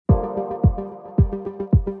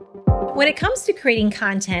When it comes to creating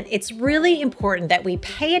content, it's really important that we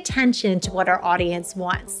pay attention to what our audience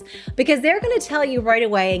wants, because they're going to tell you right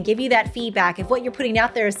away and give you that feedback if what you're putting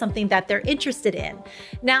out there is something that they're interested in.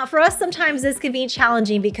 Now, for us, sometimes this can be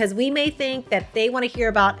challenging because we may think that they want to hear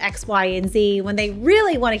about X, Y, and Z when they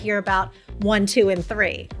really want to hear about 1, 2, and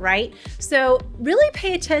 3, right? So really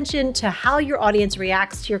pay attention to how your audience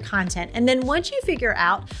reacts to your content. And then once you figure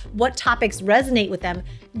out what topics resonate with them,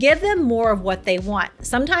 give them more of what they want.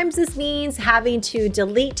 Sometimes this means having to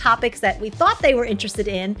delete topics that we thought they were interested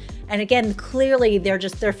in. And again, clearly their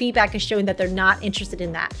feedback is showing that they're not interested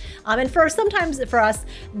in that. And sometimes for us,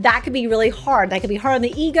 that could be really hard. That could be hard on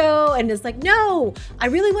the ego. And it's like, no, I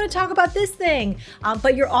really want to talk about this thing.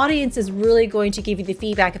 But your audience is really going to give you the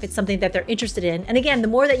feedback if it's something that they're interested in. And again, the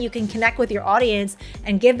more that you can connect with your audience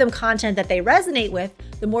and give them content that they resonate with,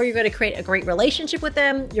 the more you're going to create a great relationship with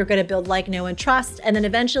them. You're going to build like, know, and trust, and then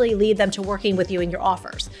eventually lead them to working with you in your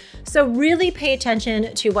offers. So really pay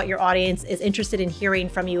attention to what your audience is interested in hearing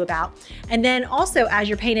from you about. And then also, as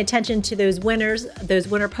you're paying attention to those winners, those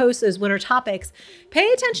winner posts, those winner topics, pay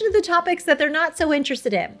attention to the topics that they're not so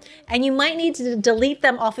interested in. And you might need to delete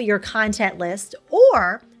them off of your content list,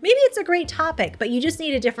 or maybe it's a great topic, but you just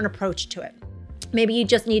need a different approach to it. Maybe you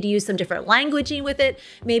just need to use some different languaging with it.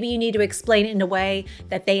 Maybe you need to explain it in a way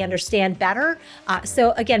that they understand better.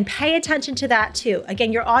 So again, pay attention to that too.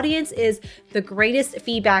 Again, your audience is the greatest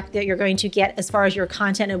feedback that you're going to get as far as your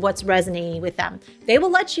content and what's resonating with them. They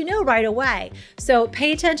will let you know right away. So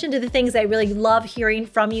pay attention to the things they really love hearing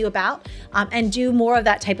from you about, and do more of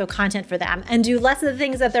that type of content for them, and do less of the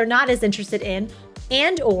things that they're not as interested in.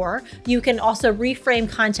 And or you can also reframe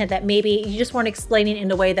content that maybe you just weren't explaining in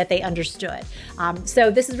a way that they understood. So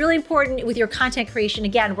this is really important with your content creation.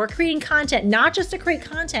 Again, we're creating content not just to create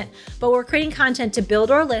content, but we're creating content to build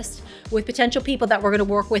our list with potential people that we're going to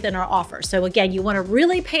work with in our offers. So again, you want to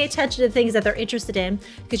really pay attention to the things that they're interested in,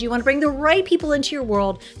 because you want to bring the right people into your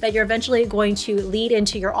world that you're eventually going to lead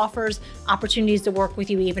into your offers, opportunities to work with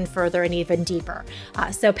you even further and even deeper.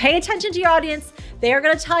 So pay attention to your audience. They are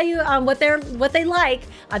going to tell you what they like.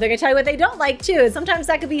 They're going to tell you what they don't like too. And sometimes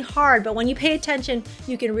that could be hard, but when you pay attention,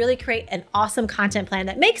 you can really create an awesome content plan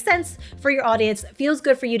that makes sense for your audience, feels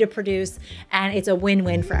good for you to produce, and it's a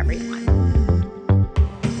win-win for everyone.